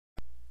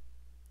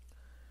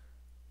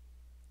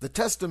The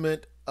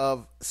testament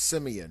of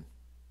Simeon,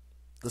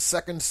 the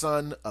second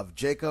son of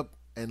Jacob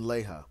and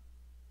Leah.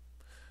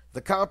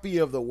 The copy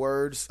of the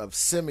words of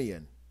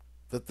Simeon,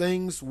 the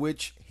things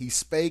which he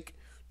spake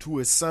to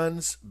his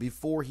sons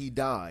before he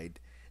died,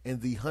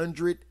 in the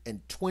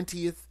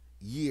 120th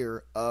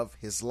year of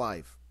his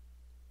life,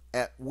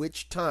 at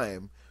which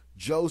time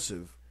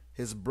Joseph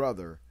his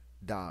brother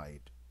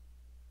died.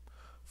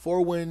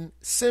 For when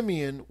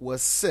Simeon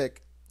was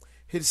sick,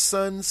 his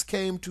sons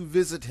came to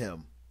visit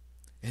him,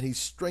 and he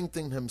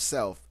strengthened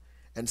himself,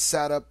 and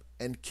sat up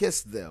and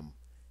kissed them,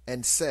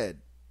 and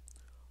said,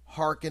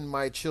 Hearken,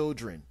 my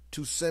children,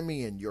 to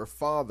Simeon your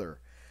father,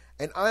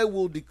 and I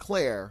will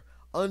declare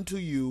unto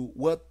you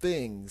what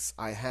things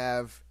I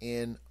have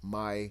in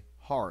my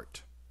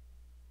heart.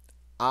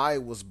 I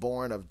was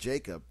born of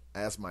Jacob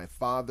as my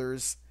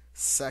father's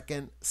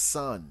second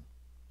son,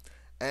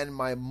 and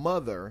my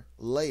mother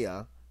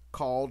Leah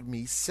called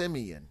me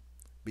Simeon,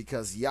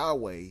 because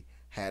Yahweh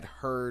had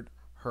heard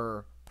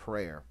her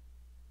prayer.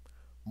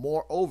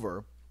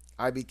 Moreover,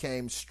 I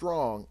became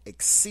strong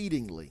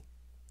exceedingly.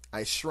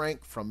 I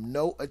shrank from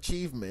no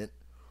achievement,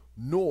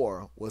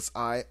 nor was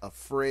I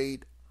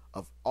afraid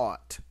of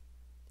aught.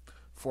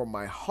 For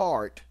my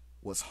heart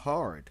was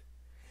hard,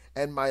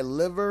 and my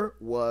liver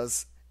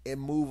was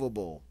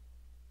immovable,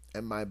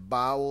 and my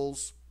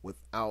bowels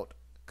without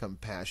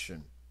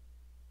compassion.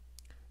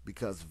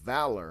 Because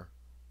valor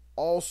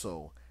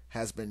also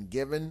has been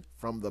given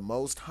from the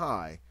Most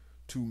High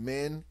to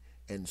men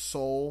in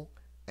soul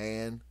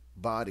and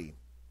body.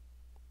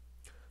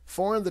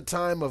 For in the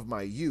time of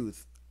my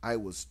youth I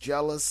was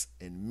jealous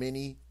in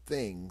many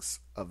things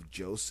of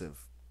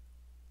Joseph,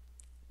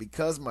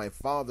 because my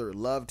father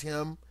loved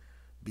him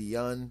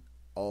beyond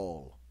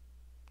all.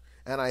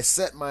 And I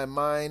set my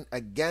mind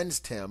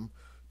against him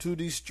to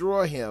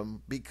destroy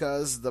him,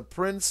 because the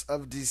prince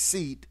of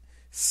deceit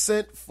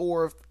sent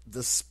forth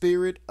the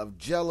spirit of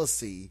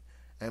jealousy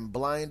and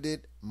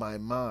blinded my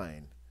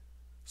mind,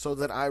 so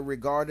that I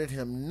regarded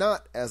him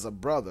not as a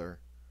brother,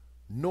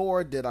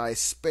 nor did I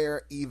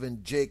spare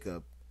even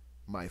Jacob,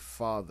 my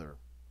father.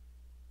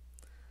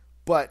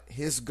 But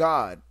his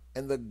God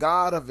and the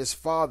God of his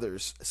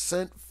fathers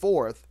sent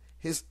forth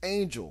his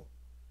angel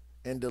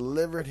and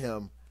delivered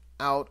him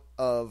out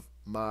of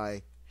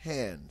my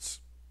hands.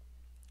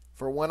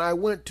 For when I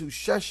went to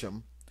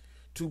Shechem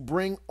to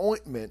bring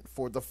ointment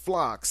for the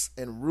flocks,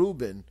 and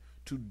Reuben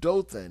to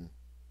Dothan,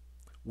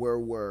 where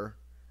were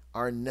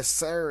our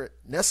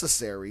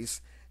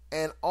necessaries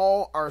and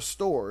all our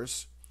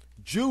stores,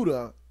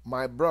 Judah,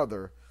 my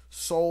brother,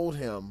 sold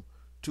him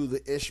to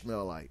the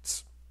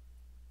Ishmaelites.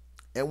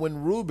 And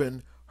when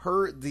Reuben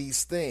heard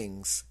these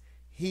things,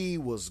 he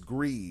was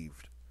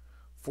grieved,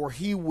 for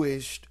he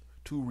wished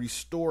to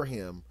restore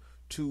him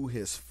to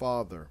his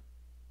father.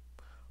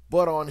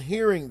 But on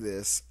hearing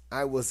this,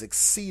 I was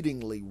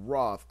exceedingly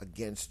wroth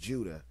against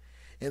Judah,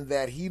 in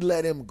that he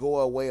let him go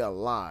away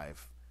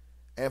alive.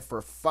 And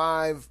for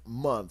 5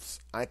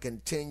 months I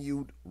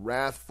continued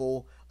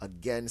wrathful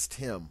against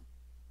him.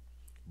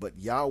 But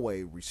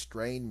Yahweh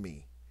restrained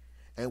me,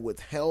 and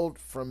withheld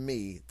from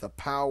me the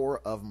power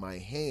of my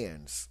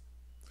hands.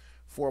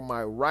 For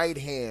my right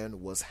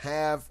hand was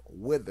half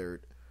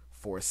withered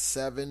for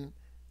 7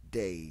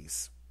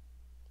 days.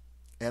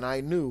 And I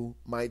knew,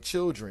 my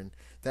children,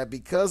 that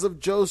because of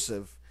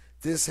Joseph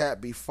this had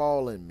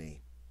befallen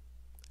me.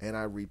 And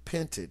I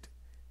repented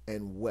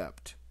and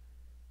wept.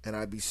 And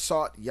I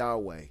besought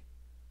Yahweh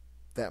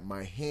that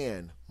my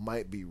hand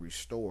might be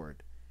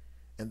restored,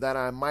 and that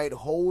I might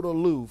hold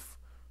aloof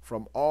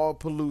from all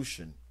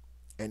pollution,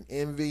 and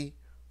envy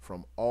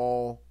from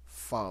all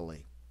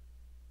folly.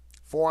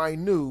 For I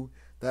knew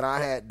that I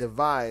had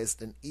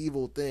devised an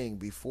evil thing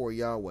before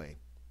Yahweh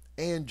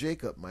and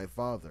Jacob my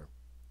father,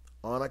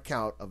 on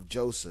account of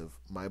Joseph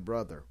my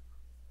brother,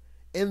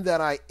 in that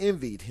I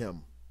envied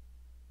him.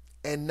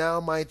 And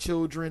now, my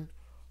children,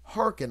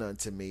 hearken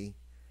unto me,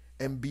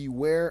 and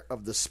beware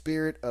of the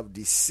spirit of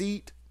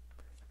deceit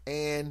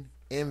and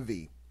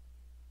envy.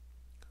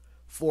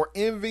 For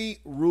envy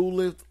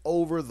ruleth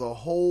over the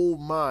whole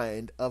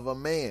mind of a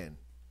man,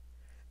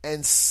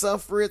 and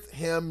suffereth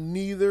him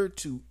neither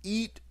to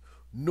eat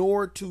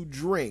nor to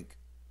drink,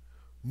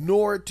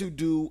 nor to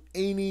do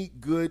any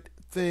good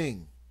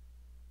thing.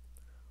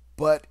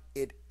 But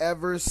it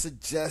ever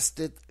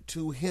suggesteth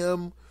to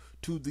him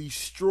to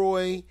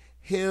destroy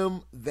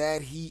him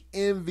that he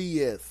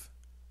envieth.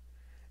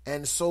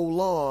 And so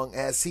long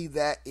as he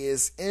that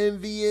is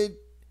envied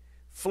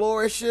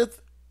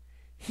flourisheth,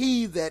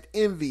 he that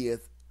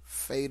envieth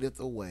fadeth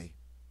away.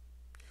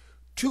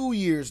 2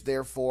 years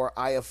therefore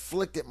I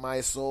afflicted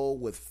my soul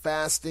with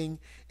fasting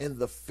in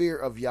the fear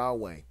of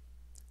Yahweh.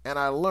 And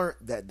I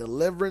learnt that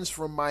deliverance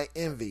from my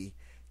envy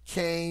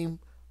came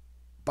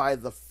by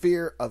the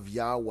fear of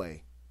Yahweh.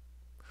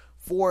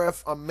 For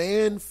if a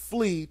man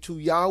flee to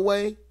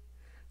Yahweh,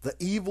 the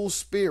evil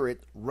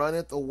spirit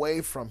runneth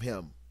away from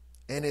him,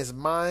 and his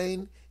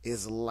mind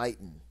is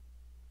lightened.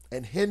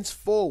 And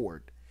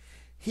henceforward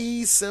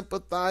he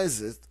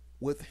sympathizeth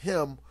with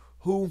him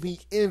whom he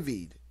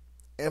envied,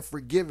 and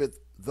forgiveth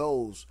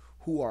those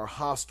who are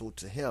hostile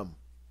to him,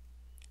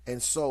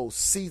 and so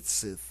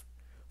ceaseth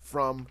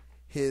from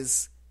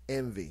his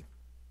envy.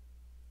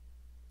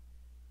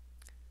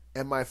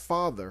 And my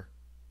father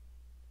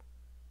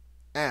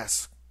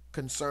asked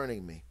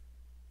concerning me,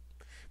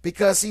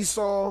 because he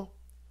saw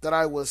that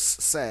I was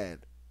sad.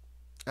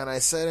 And I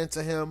said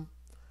unto him,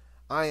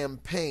 I am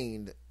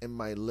pained in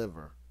my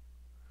liver,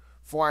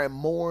 for I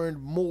mourned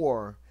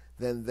more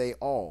than they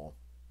all,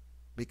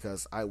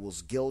 because I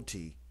was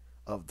guilty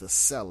of the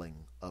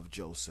selling of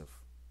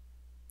Joseph.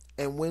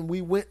 And when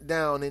we went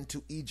down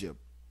into Egypt,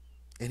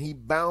 and he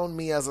bound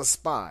me as a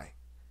spy,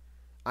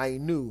 I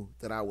knew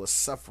that I was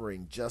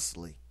suffering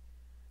justly,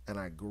 and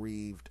I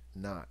grieved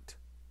not.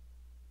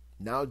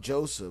 Now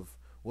Joseph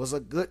was a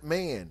good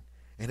man,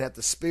 and had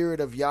the spirit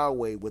of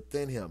Yahweh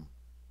within him,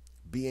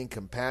 being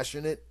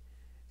compassionate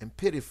and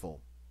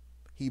pitiful.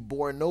 He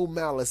bore no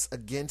malice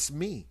against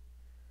me,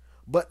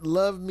 but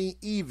loved me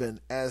even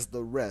as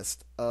the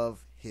rest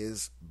of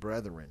his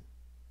brethren.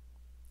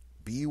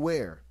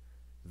 Beware,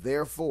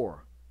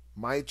 therefore,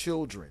 my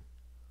children,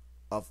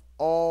 of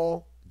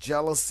all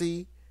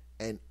jealousy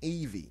and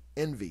envy,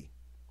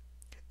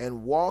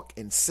 and walk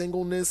in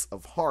singleness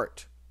of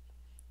heart,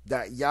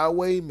 that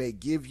Yahweh may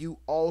give you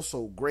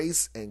also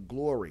grace and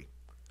glory,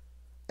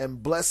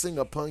 and blessing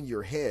upon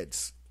your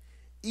heads,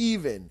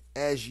 even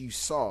as you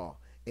saw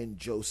in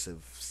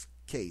Joseph's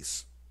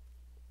case.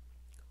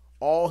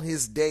 All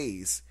his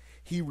days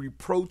he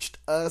reproached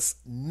us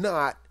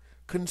not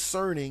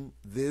concerning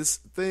this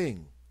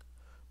thing,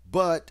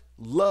 but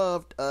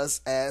loved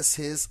us as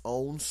his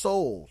own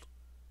soul,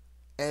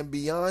 and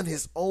beyond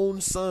his own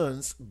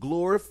sons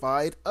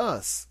glorified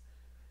us,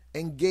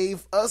 and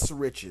gave us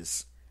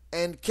riches,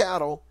 and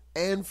cattle,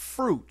 and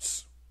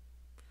fruits.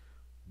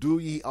 Do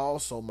ye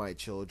also, my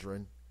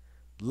children,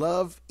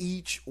 love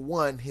each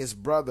one his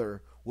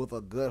brother with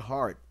a good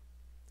heart,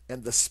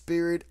 and the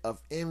spirit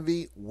of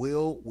envy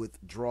will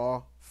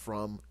withdraw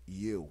from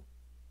you.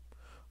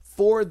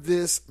 For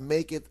this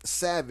maketh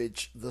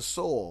savage the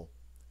soul,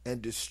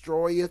 and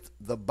destroyeth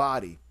the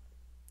body.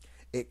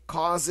 It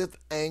causeth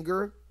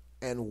anger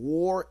and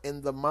war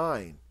in the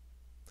mind,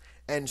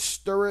 and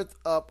stirreth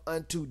up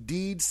unto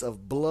deeds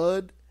of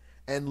blood,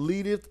 and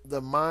leadeth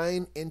the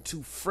mind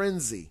into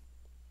frenzy,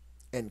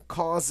 and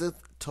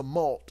causeth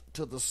tumult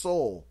to the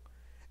soul,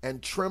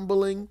 and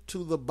trembling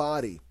to the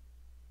body.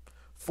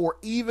 For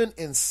even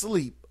in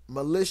sleep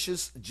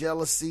malicious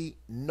jealousy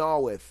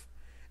gnaweth,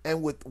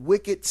 and with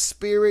wicked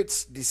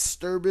spirits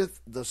disturbeth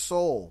the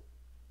soul,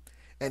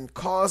 and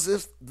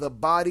causeth the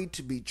body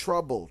to be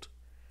troubled,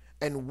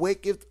 and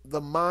waketh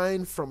the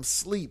mind from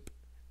sleep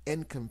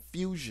in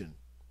confusion.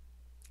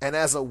 And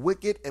as a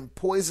wicked and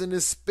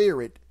poisonous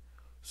spirit,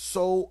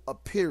 so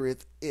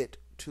appeareth it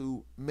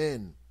to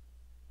men.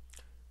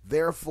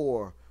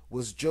 Therefore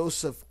was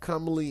Joseph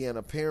comely in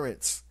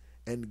appearance,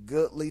 and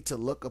goodly to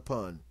look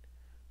upon,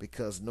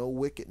 because no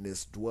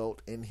wickedness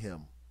dwelt in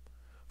him.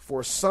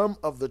 For some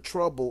of the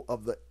trouble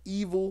of the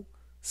evil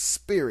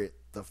spirit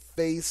the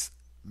face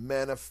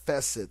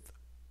manifesteth.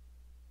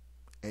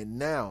 And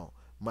now,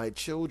 my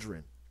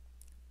children,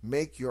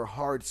 make your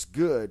hearts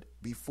good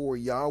before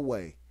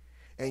Yahweh,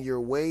 and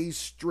your ways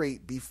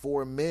straight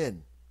before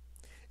men,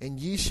 and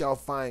ye shall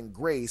find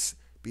grace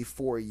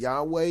before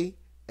Yahweh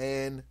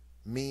and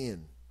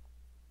men.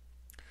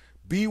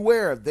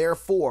 Beware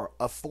therefore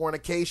of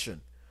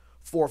fornication,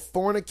 for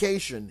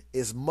fornication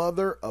is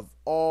mother of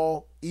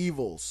all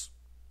evils,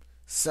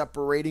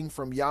 separating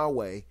from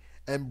Yahweh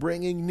and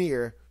bringing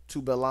near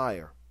to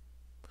Beliar.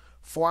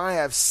 For I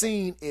have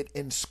seen it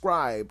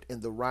inscribed in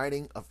the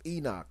writing of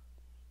Enoch,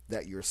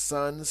 that your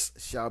sons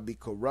shall be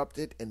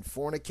corrupted in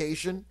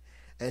fornication,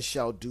 and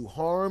shall do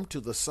harm to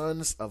the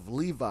sons of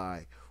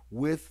Levi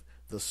with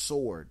the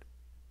sword.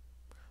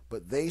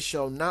 But they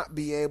shall not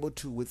be able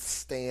to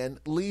withstand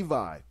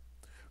Levi,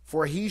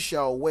 for he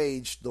shall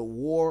wage the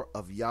war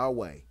of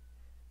Yahweh,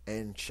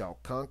 and shall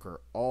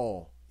conquer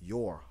all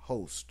your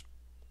host.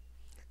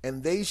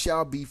 And they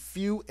shall be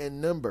few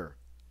in number,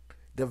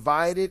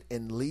 divided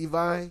in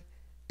Levi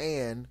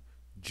and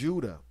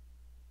Judah.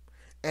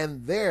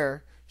 And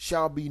there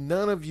shall be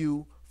none of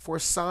you for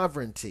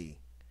sovereignty,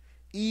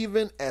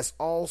 even as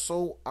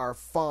also our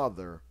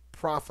father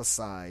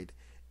prophesied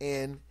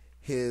in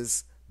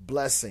his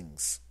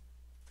blessings.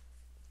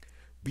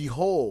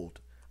 Behold,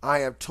 I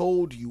have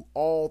told you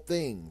all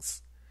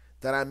things,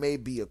 that I may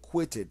be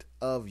acquitted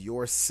of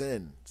your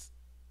sins.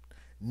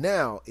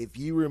 Now, if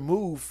ye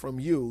remove from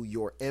you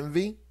your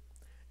envy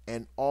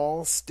and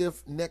all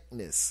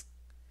stiff-neckedness,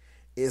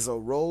 as a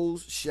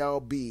rose shall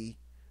be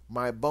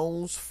my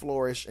bones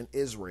flourish in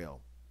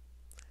Israel,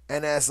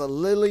 and as a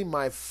lily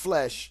my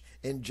flesh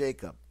in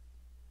Jacob,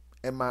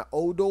 and my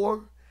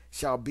odor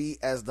shall be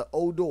as the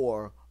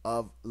odor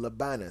of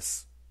Lebanon,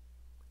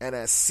 and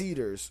as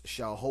cedars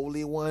shall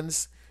holy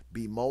ones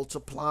be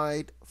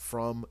multiplied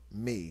from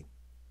me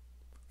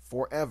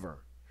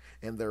forever,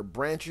 and their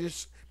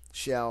branches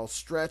shall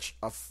stretch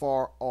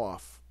afar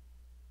off.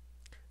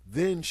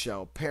 Then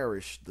shall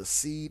perish the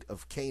seed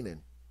of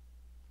Canaan,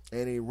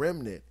 and a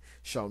remnant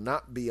shall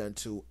not be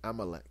unto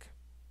Amalek.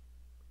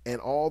 and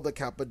all the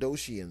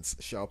Cappadocians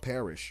shall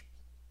perish,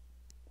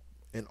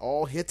 and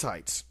all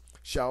Hittites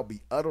shall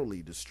be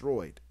utterly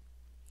destroyed.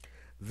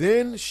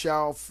 Then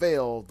shall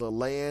fail the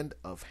land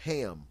of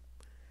Ham,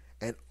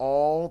 and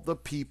all the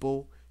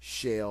people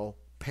shall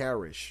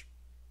perish.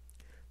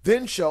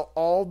 Then shall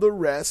all the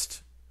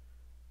rest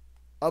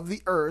of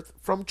the earth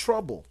from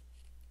trouble,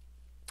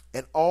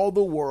 and all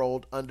the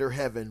world under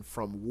heaven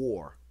from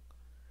war.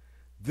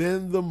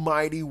 Then the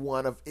mighty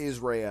one of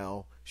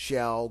Israel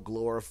shall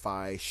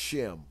glorify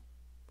Shem.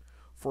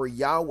 For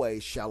Yahweh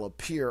shall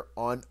appear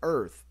on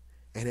earth,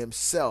 and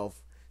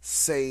himself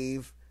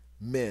save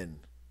men.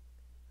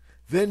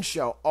 Then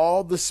shall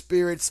all the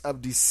spirits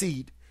of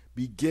deceit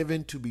be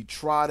given to be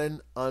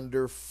trodden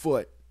under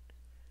foot,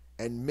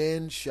 and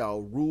men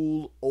shall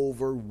rule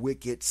over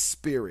wicked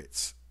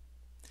spirits.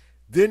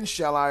 Then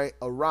shall I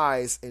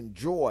arise in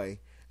joy,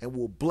 and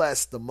will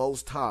bless the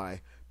Most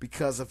High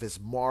because of his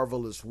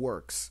marvelous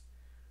works,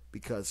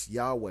 because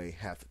Yahweh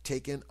hath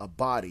taken a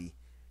body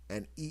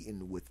and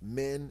eaten with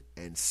men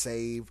and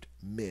saved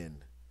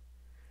men.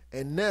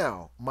 And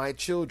now, my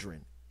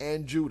children,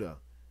 and Judah,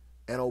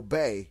 and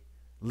obey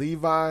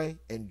Levi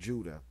and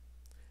Judah,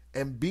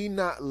 and be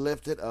not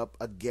lifted up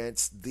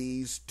against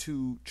these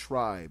two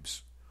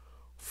tribes,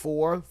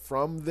 for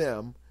from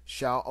them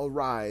shall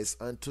arise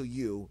unto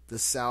you the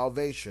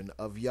salvation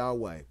of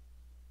Yahweh.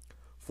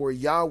 For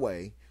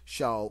Yahweh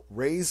shall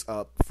raise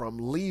up from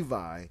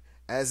Levi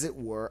as it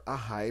were a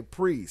high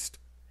priest,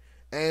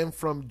 and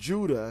from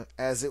Judah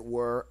as it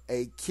were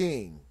a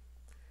king,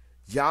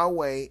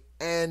 Yahweh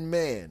and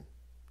man.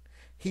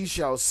 He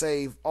shall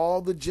save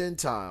all the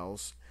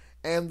Gentiles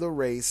and the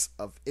race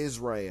of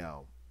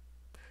Israel.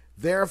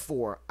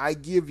 Therefore I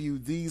give you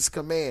these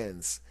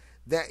commands,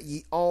 that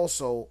ye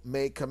also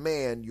may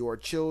command your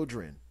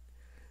children,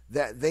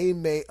 that they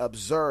may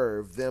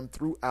observe them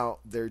throughout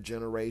their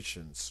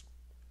generations.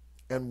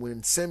 And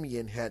when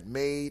Simeon had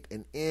made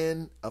an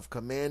end of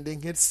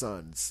commanding his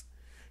sons,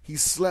 he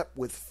slept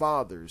with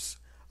fathers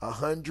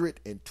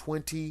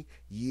 120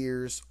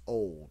 years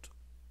old.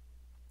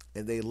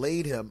 And they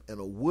laid him in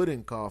a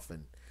wooden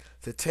coffin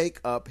to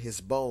take up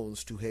his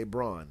bones to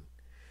Hebron.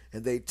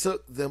 And they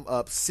took them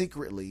up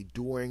secretly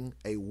during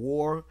a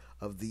war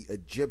of the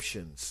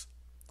Egyptians.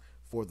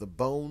 For the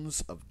bones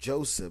of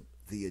Joseph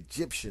the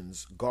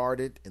Egyptians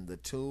guarded in the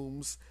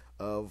tombs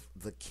of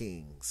the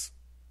kings.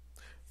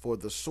 For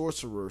the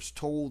sorcerers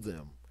told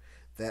them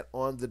that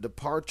on the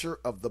departure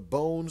of the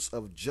bones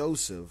of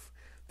Joseph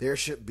there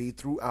should be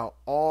throughout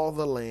all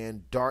the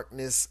land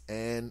darkness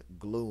and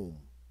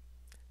gloom,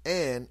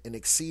 and an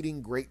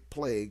exceeding great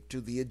plague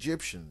to the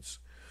Egyptians,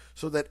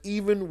 so that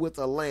even with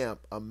a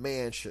lamp a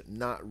man should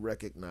not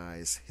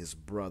recognize his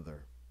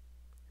brother.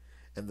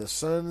 And the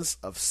sons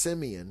of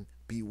Simeon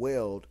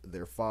bewailed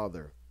their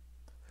father.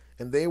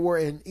 And they were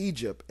in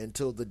Egypt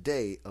until the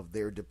day of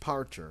their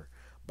departure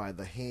by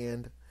the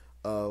hand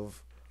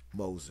of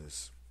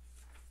Moses.